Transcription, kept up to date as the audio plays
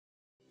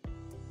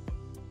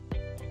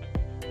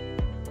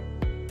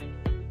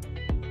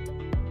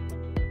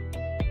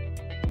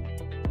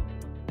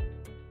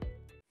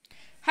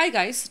Hi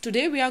guys,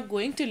 today we are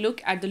going to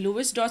look at the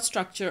Lewis dot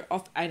structure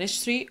of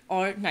NH3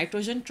 or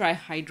nitrogen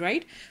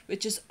trihydride,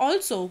 which is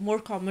also more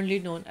commonly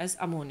known as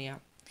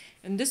ammonia.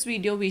 In this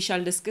video, we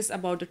shall discuss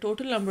about the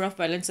total number of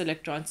valence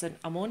electrons in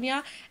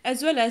ammonia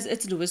as well as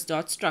its Lewis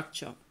dot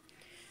structure.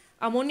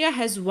 Ammonia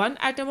has one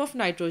atom of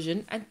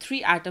nitrogen and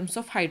three atoms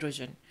of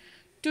hydrogen.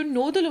 To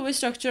know the Lewis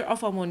structure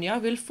of ammonia,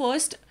 we'll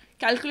first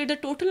calculate the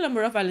total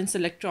number of valence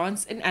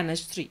electrons in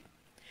NH3.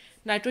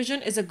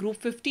 Nitrogen is a group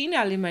 15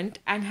 element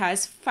and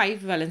has 5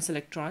 valence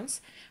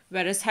electrons,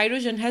 whereas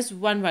hydrogen has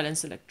 1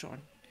 valence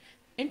electron.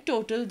 In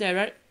total, there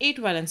are 8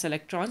 valence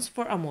electrons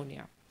for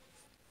ammonia.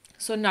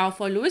 So now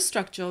for Lewis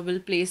structure, we'll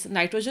place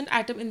nitrogen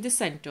atom in the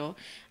center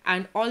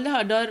and all the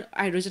other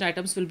hydrogen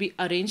atoms will be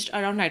arranged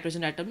around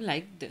nitrogen atom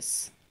like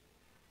this.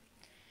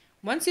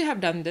 Once you have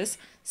done this,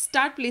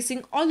 start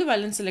placing all the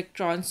valence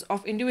electrons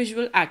of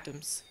individual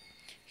atoms.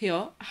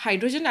 Here,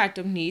 hydrogen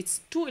atom needs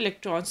 2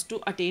 electrons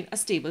to attain a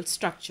stable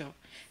structure.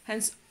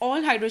 Hence,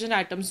 all hydrogen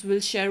atoms will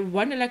share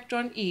 1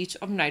 electron each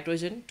of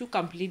nitrogen to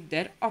complete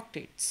their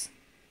octets.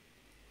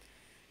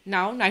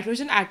 Now,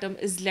 nitrogen atom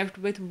is left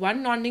with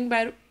 1 non-ring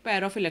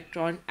pair of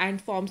electron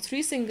and forms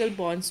 3 single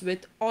bonds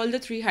with all the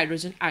 3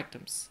 hydrogen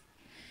atoms.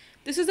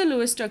 This is the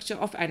Lewis structure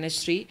of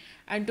NH3,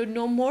 and to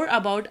know more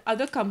about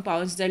other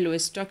compounds, their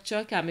Lewis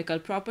structure, chemical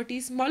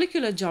properties,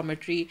 molecular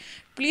geometry,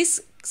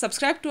 please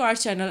subscribe to our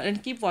channel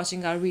and keep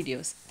watching our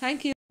videos.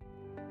 Thank you.